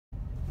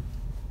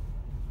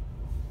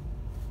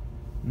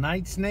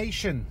Knights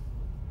Nation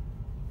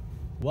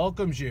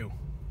welcomes you.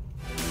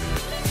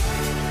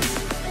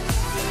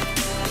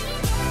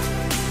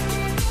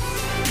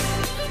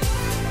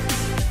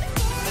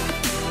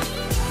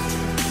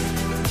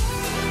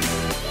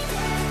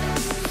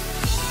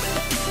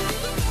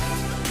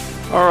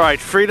 All right,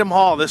 Freedom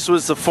Hall. This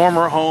was the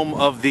former home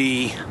of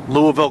the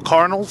Louisville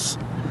Cardinals.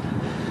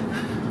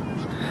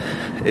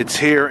 It's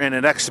here in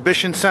an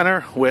exhibition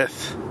center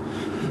with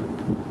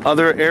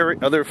other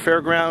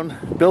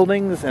fairground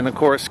buildings, and of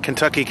course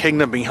Kentucky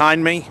Kingdom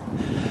behind me.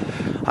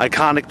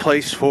 Iconic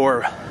place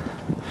for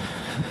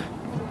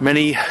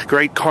many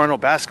great Cardinal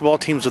basketball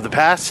teams of the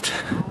past.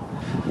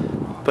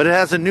 But it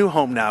has a new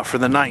home now for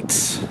the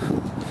Knights.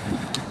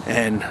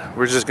 And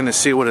we're just going to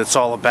see what it's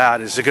all about.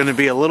 Is it going to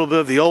be a little bit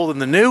of the old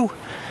and the new?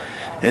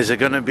 Is it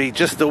going to be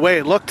just the way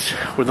it looked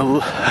when the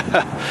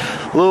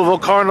Louisville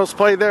Cardinals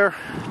played there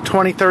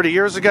 20, 30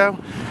 years ago?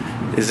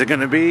 Is it going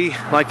to be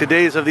like the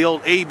days of the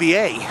old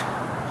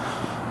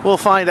ABA? We'll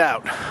find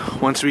out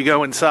once we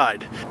go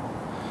inside.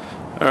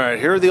 All right,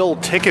 here are the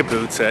old ticket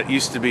booths that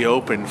used to be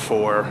open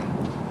for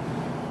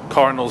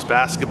Cardinals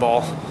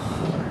basketball.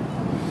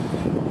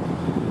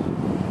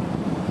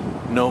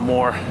 No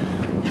more.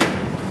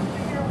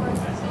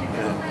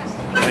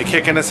 Are they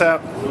kicking us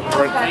out?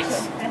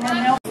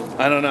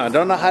 I don't know. I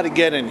don't know how to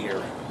get in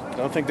here. I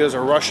don't think there's a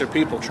rush of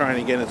people trying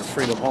to get into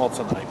Freedom Hall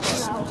tonight.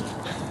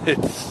 But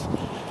it's...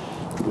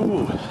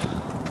 Ooh.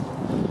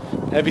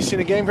 Have you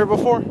seen a game here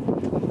before?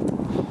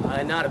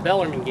 Not a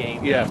Bellarmine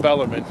game. Yeah,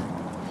 Bellarmine.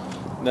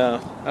 No,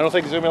 I don't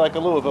think it's going to be like a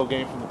Louisville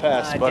game from the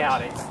past. I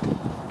doubt it.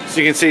 So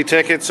you can see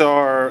tickets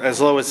are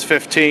as low as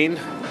 15,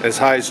 as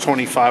high as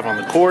 25 on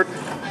the court.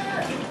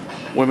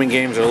 Women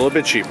games are a little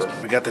bit cheaper.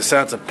 We got the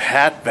sounds of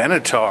Pat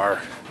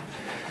Benatar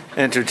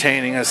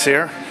entertaining us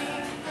here.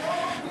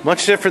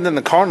 Much different than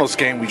the Cardinals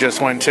game we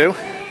just went to,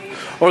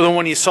 or the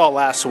one you saw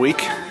last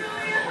week.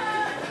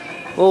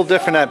 A little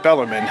different at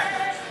Bellarmine.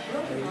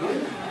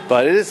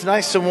 But it is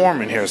nice and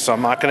warm in here, so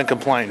I'm not going to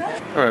complain. All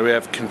right, we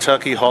have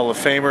Kentucky Hall of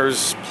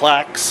Famers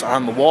plaques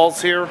on the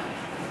walls here.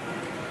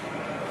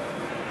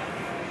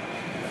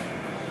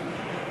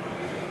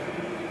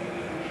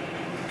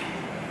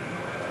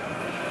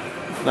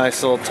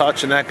 Nice little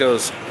touch, and that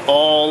goes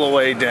all the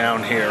way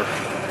down here.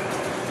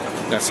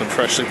 Got some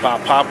freshly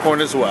popped popcorn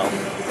as well.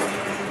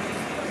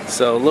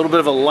 So a little bit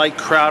of a light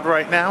crowd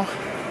right now.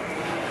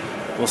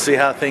 We'll see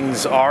how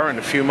things are in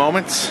a few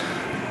moments.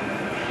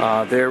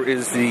 There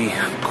is the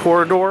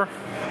corridor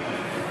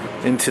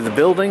into the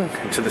building,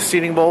 into the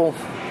seating bowl.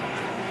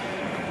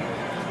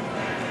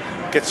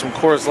 Get some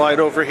Coors Light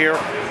over here.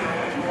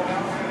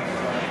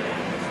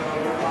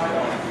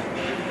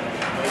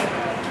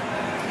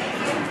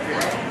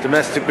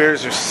 Domestic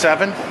beers are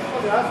 $7.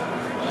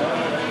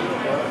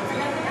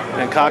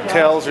 And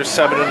cocktails are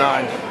 $7 to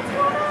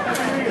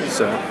 $9.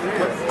 So,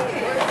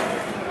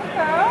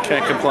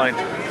 can't complain.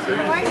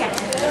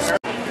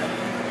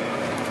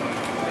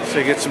 So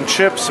you get some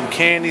chips, some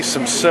candy,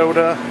 some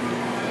soda.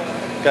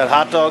 Got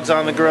hot dogs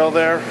on the grill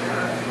there.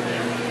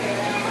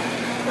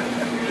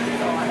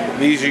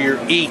 These are your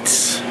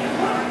eats.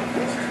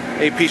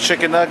 8-piece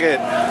chicken nugget,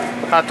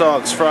 hot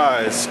dogs,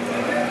 fries,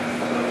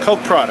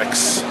 Coke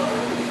products.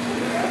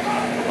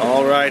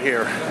 All right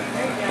here.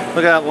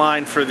 Look at that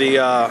line for the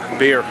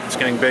beer. It's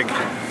getting big.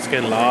 It's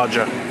getting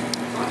larger.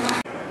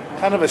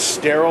 Kind of a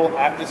sterile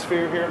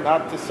atmosphere here.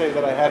 Not to say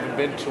that I haven't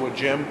been to a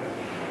gym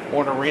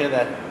or an arena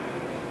that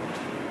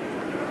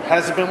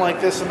hasn't been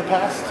like this in the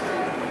past.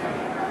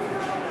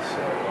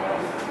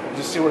 So,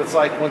 just see what it's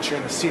like once you're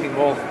in the seating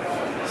bowl.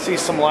 See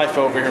some life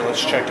over here.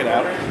 Let's check it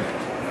out.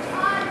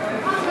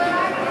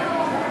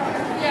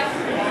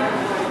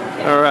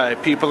 All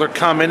right, people are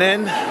coming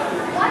in.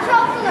 Watch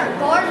out for their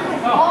guards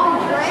with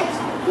long bricks.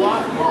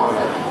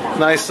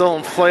 Nice little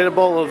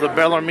inflatable of the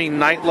Bellarmine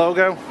Knight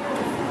logo.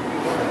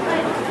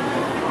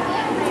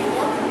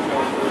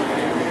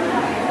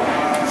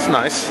 It's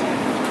nice.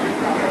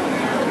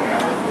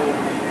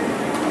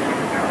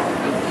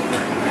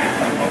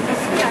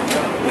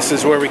 This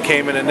is where we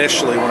came in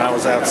initially when I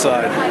was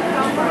outside.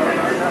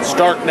 It's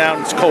dark now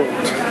and it's cold.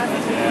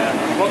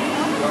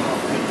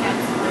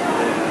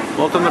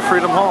 Welcome to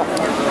Freedom Hall.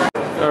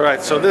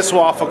 Alright, so this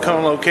waffle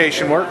cone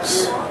location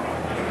works.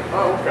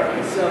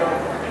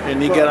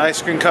 And you get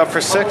ice cream cup for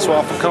 $6,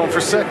 waffle cone for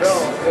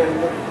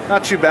 $6.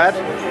 Not too bad.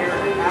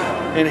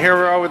 And here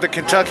we are with the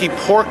Kentucky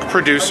pork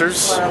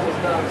producers.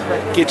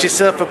 Get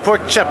yourself a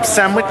pork chop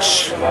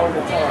sandwich.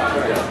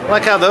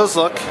 Like how those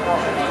look.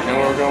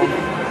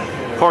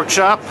 Pork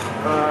chop,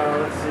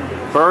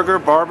 burger,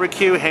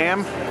 barbecue,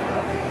 ham,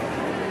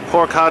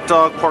 pork hot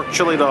dog, pork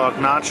chili dog,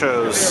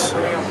 nachos.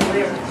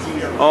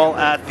 All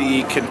at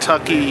the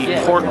Kentucky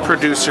pork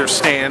producer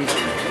stand,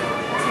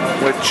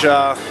 which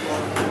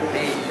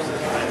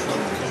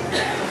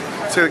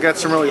so they got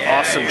some really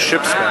awesome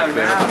chips back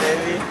there.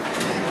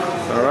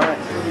 All right.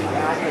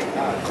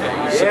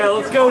 Yeah,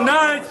 let's go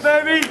Knights,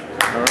 baby.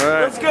 All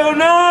right. Let's go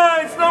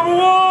Knights,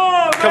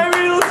 #1,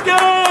 baby. Let's go.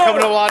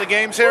 Coming to a lot of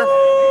games here.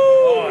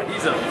 Oh,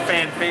 he's a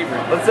fan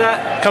favorite. What's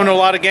that? Coming to a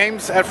lot of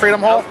games at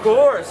Freedom Hall? Of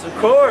course, of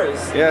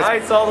course. Yes.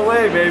 Knights all the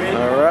way, baby.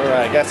 All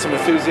right, got some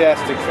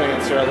enthusiastic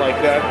fans here. I like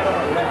that.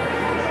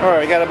 All right,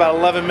 we got about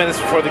 11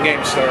 minutes before the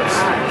game starts.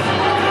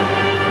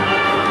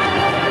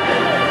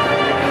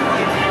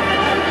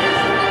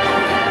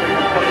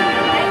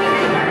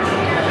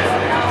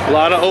 A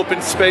lot of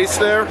open space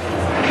there.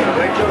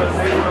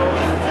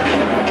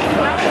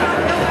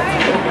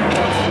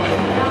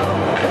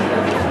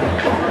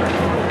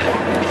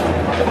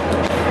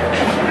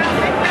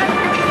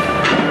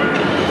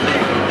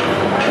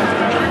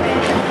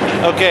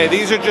 Okay,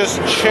 these are just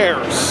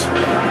chairs.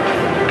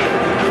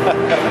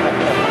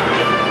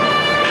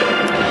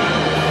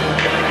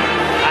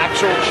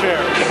 Actual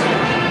chairs.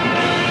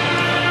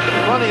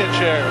 Plenty of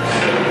chairs.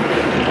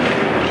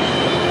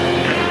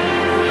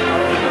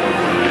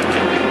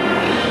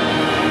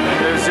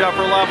 There's the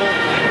upper level.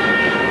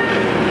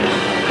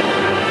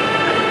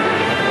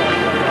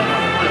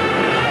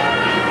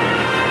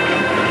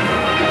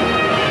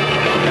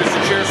 There's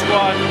the cheer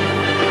squad.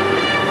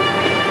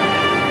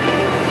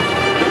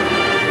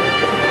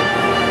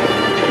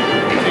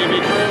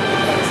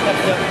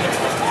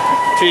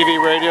 TV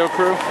radio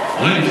crew.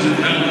 Ladies and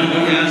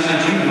gentlemen, we ask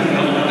that you,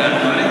 fellow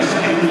athletics,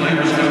 team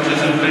players, coaches,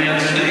 and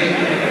fans stay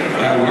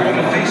by wearing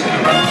a face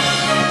covering.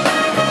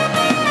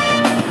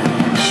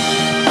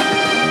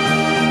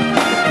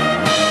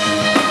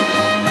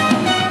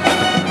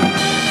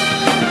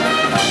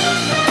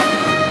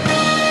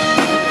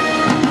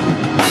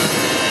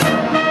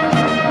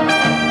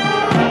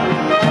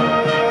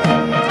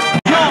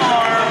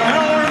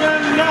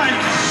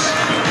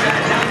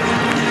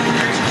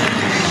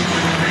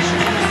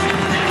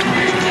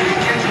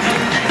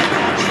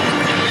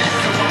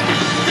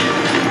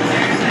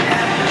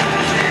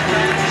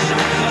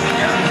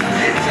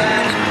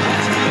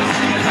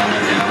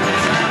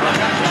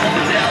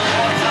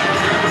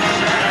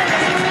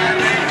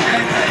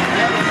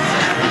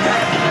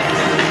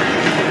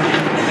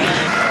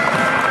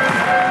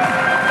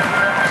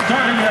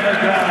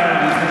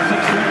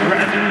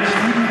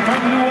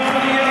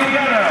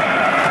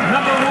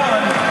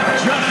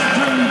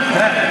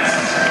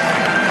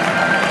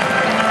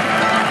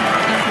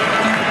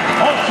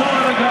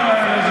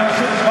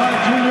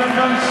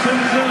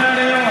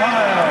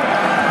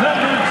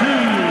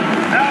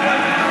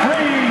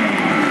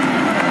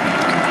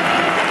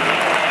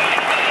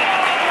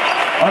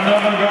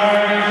 Another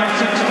guard is a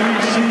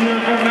 6'3" senior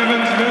from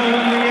Evansville,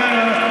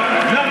 Indiana,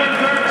 number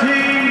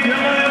 13,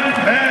 Dylan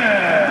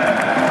Penn.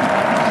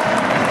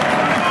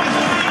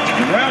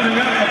 Rounding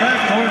out the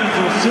backcourt is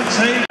a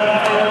 6'8".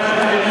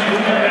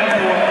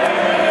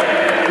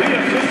 The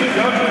assistant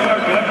coaches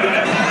are good.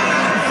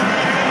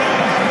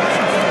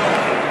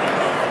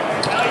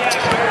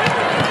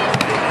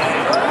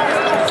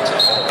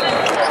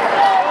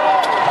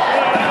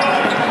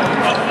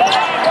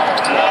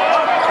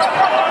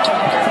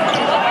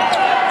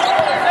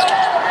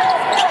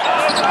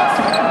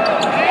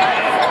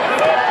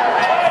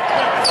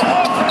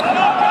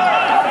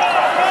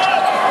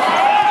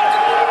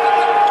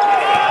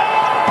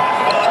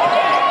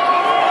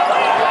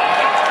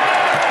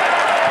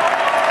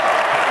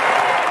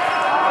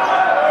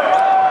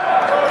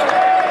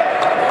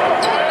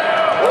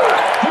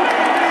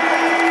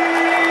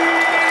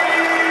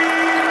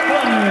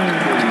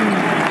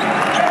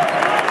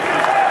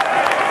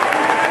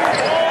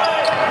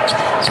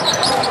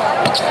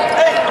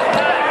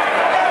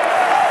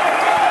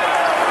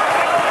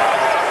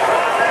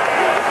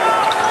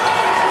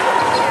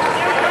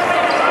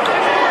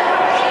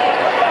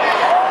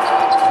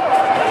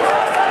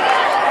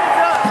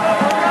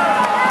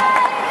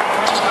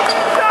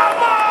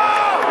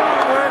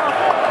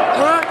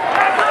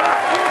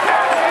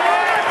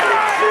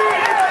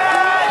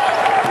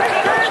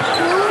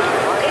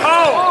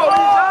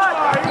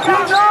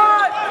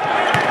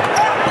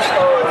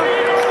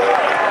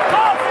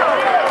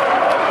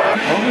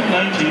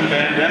 COVID-19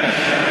 pandemic.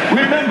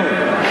 Remember,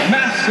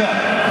 masks up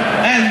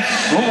and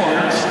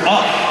swords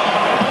up.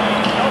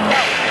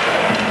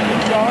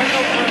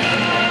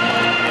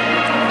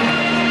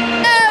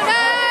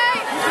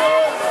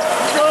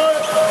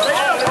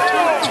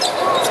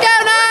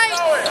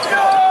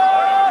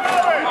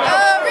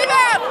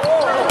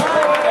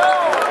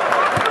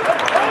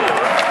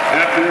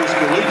 After his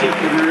collegiate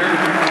career,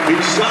 he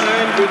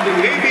signed with the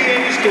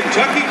ABA's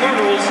Kentucky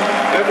Colonels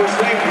and was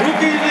named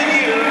Rookie of the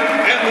Year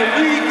and the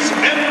league's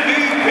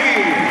MVP.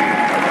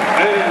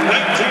 And in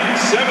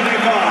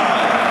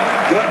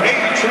 1975, the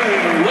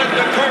A-Train led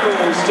the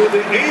Colonels to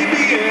the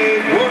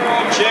ABA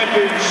World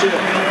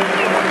Championship.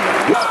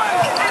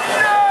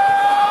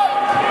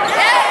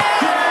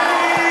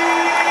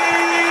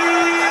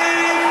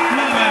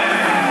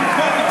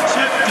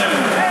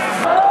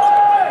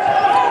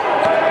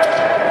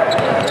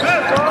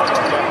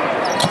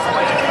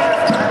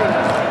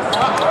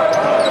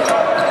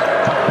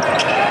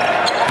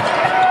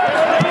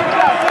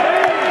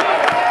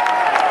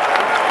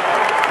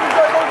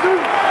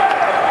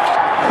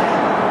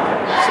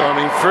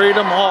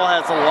 Freedom Hall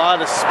has a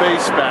lot of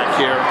space back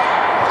here.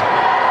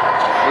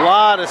 A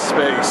lot of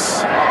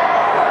space.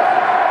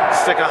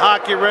 stick a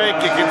hockey rink,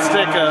 you can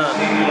stick a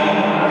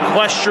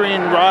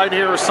equestrian ride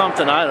here or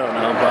something, I don't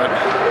know, but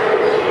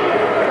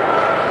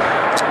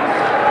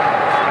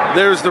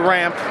there's the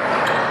ramp.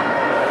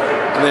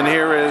 And then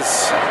here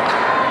is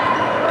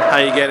how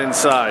you get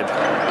inside.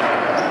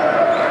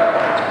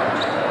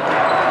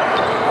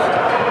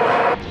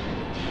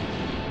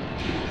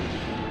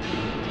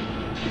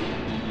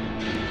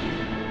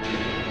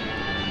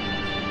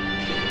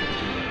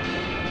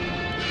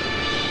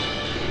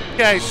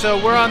 Okay,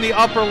 so we're on the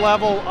upper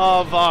level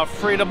of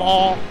Freedom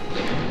Hall.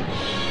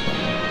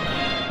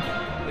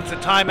 It's a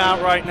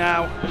timeout right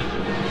now.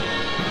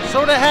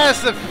 Sort of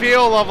has the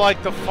feel of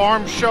like the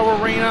Farm Show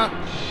Arena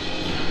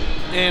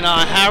in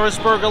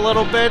Harrisburg a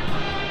little bit.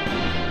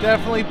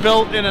 Definitely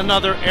built in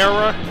another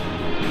era.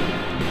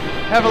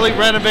 Heavily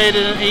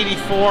renovated in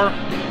 '84.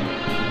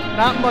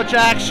 Not much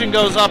action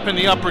goes up in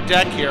the upper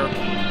deck here.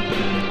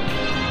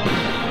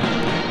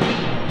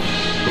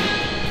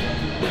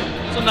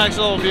 It's a nice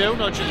little view,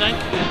 don't you think?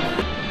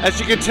 As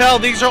you can tell,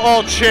 these are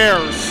all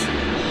chairs.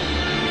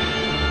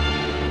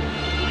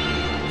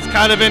 It's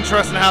kind of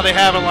interesting how they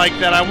have it like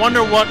that. I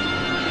wonder if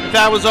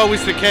that was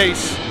always the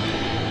case.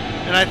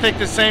 And I think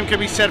the same can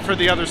be said for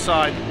the other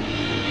side.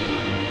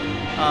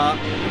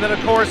 And then of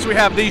course we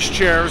have these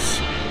chairs.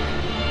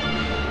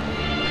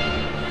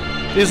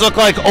 These look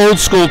like old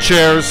school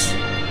chairs.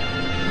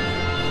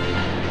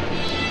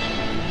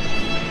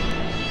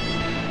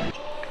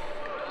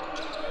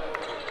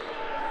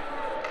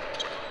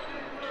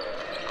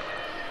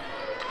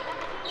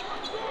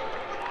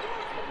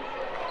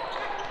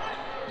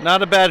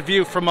 Not a bad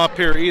view from up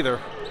here either.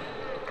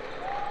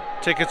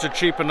 Tickets are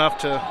cheap enough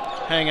to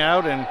hang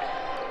out and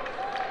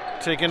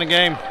take in a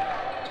game.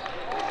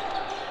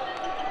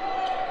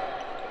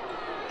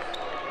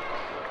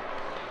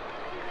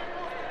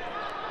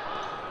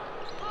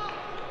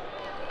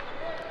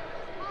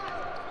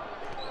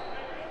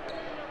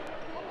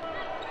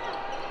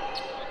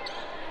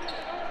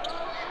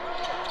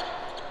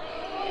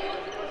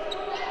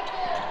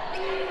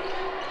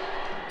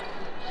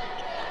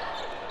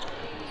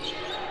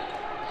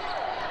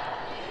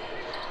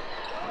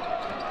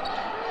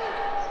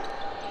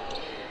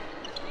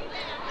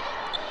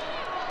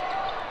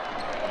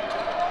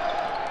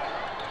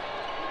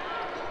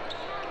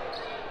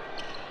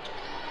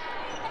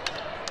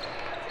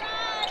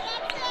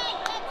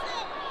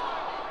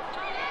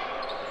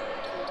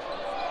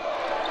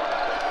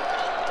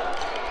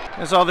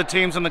 There's all the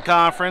teams in the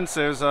conference.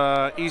 There's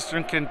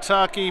Eastern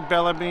Kentucky,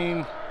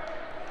 Bellarmine,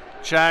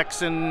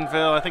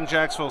 Jacksonville. I think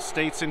Jacksonville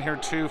State's in here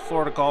too.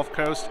 Florida Gulf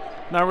Coast.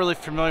 Not really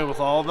familiar with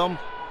all of them.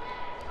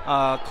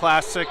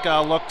 Classic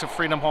look to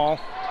Freedom Hall.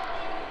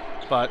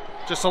 But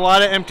just a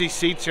lot of empty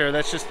seats here.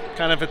 That's just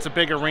kind of, it's a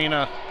big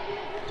arena.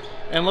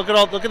 And look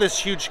at this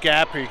huge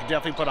gap here. You can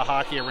definitely put a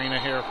hockey arena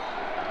here.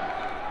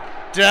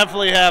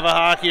 Definitely have a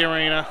hockey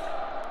arena.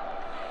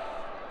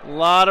 A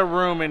lot of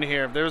room in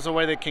here. If there's a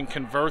way they can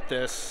convert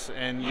this,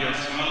 and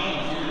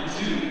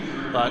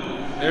but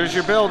there's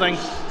your building.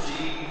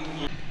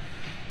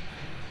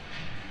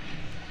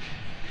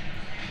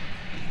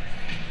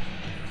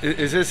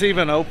 Is this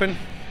even open?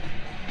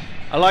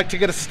 I like to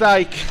get a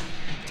steak.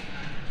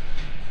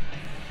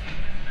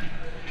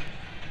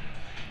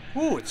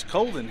 Ooh, it's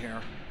cold in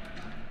here.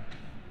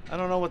 I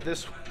don't know what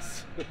this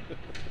was.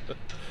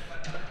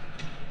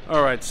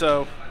 All right,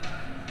 so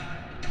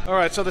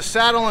the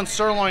Saddle and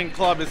Sirloin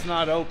Club is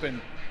not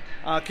open.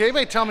 Can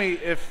anybody tell me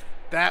if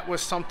that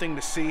was something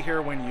to see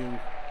here when you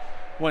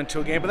went to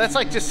a game? But that's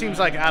like, just seems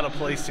like out of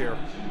place here.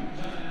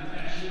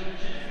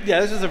 Yeah,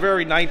 this is a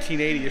very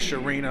 1980-ish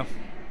arena.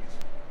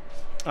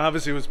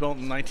 Obviously it was built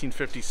in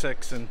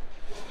 1956 and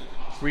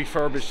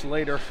refurbished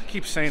later. I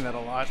keep saying that a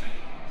lot.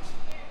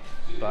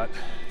 But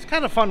it's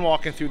kind of fun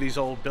walking through these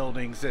old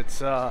buildings.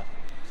 It's a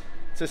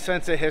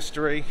sense of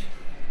history.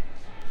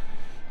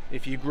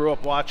 If you grew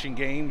up watching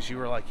games, you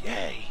were like,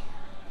 yay,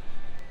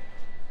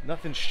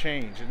 nothing's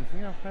changed. And,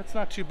 you know, that's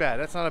not too bad.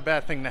 That's not a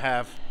bad thing to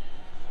have,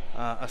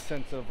 a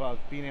sense of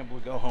being able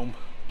to go home.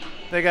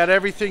 They got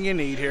everything you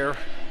need here.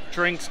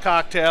 Drinks,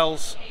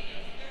 cocktails,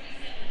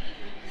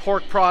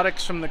 pork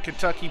products from the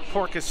Kentucky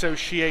Pork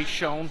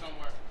Association.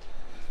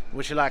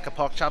 Would you like a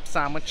pork chop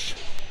sandwich?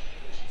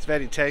 It's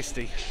very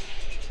tasty.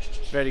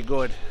 Very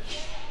good.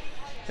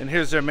 And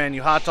here's their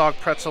menu. Hot dog,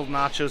 pretzel,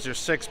 nachos are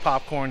 6,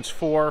 popcorn's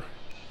 4.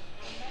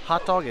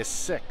 Hot dog is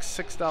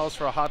 $6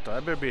 for a hot dog.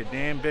 That better be a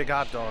damn big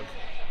hot dog.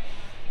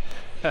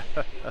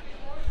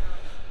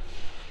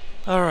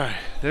 All right,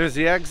 there's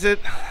the exit.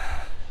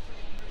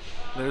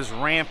 There's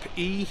ramp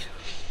E.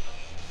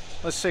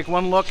 Let's take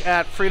one look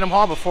at Freedom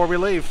Hall before we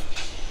leave.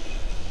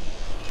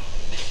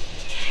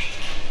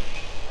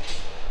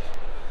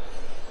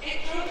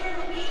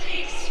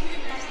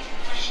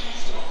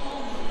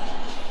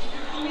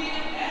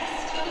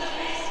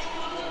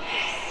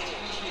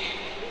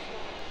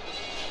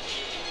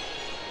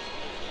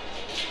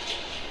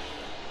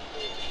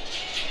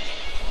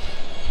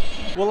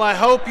 Well, I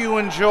hope you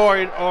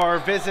enjoyed our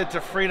visit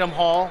to Freedom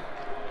Hall.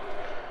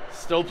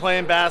 Still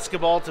playing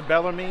basketball to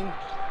Bellarmine.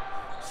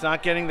 It's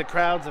not getting the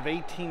crowds of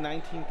 18,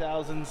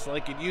 19,000s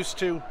like it used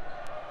to,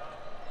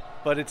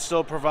 but it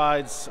still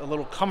provides a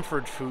little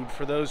comfort food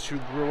for those who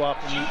grew up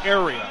in the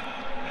area.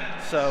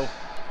 So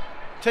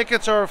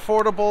tickets are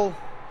affordable,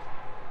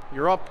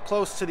 you're up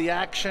close to the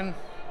action,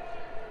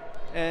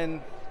 and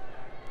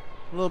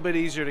a little bit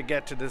easier to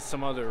get to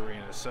some other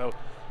arenas. So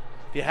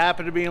if you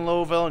happen to be in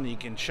Louisville and you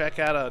can check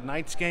out a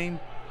Knights game,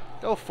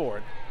 go for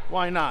it.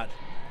 Why not?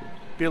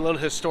 Be a little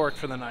historic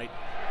for the night.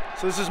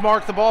 So this is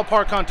Mark the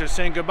Ballpark Hunter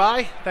saying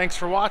goodbye. Thanks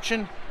for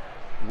watching.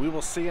 We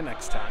will see you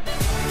next time.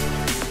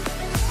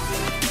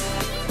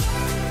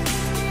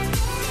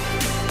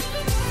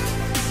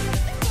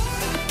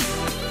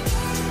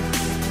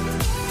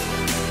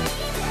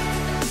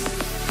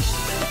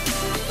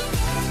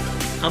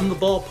 I'm the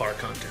Ballpark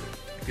Hunter.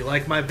 If you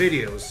like my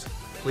videos,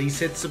 please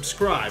hit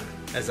subscribe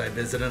as I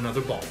visit another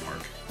ballpark.